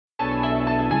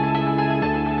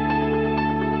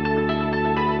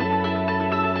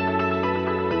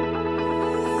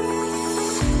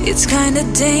It's kinda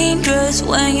dangerous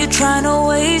when you're trying to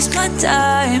waste my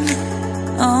time.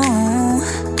 Oh,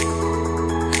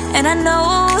 and I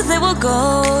know they will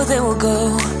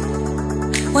go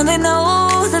when they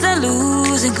know that they're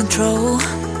losing control.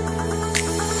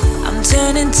 I'm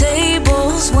turning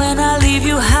tables when I leave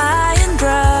you high and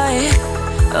dry.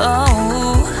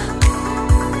 Oh,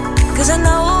 'cause I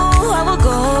know I will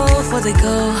go before they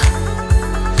go,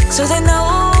 so they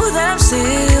know that I'm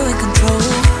still in control.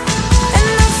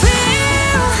 And I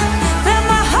feel that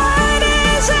my heart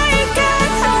is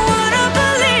aching. I wanna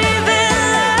believe in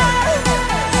love,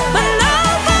 but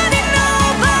nobody,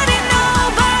 nobody,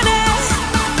 nobody,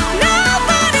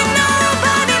 nobody,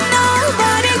 nobody,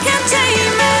 nobody can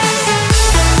tame me.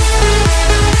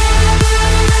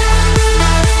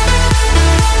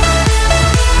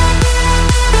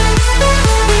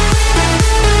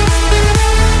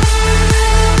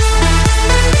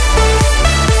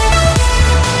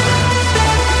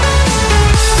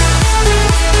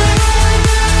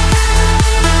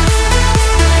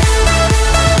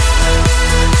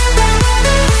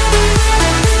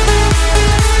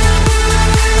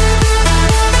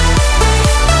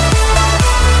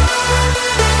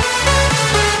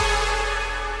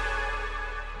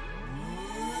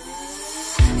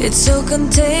 It's so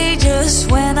contagious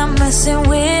when I'm messing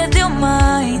with your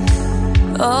mind.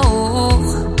 Oh,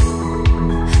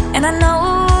 and I know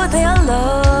they are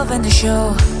loving the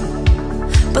show,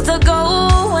 but they'll go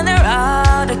when they're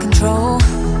out of control.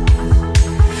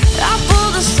 I pull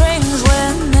the strings when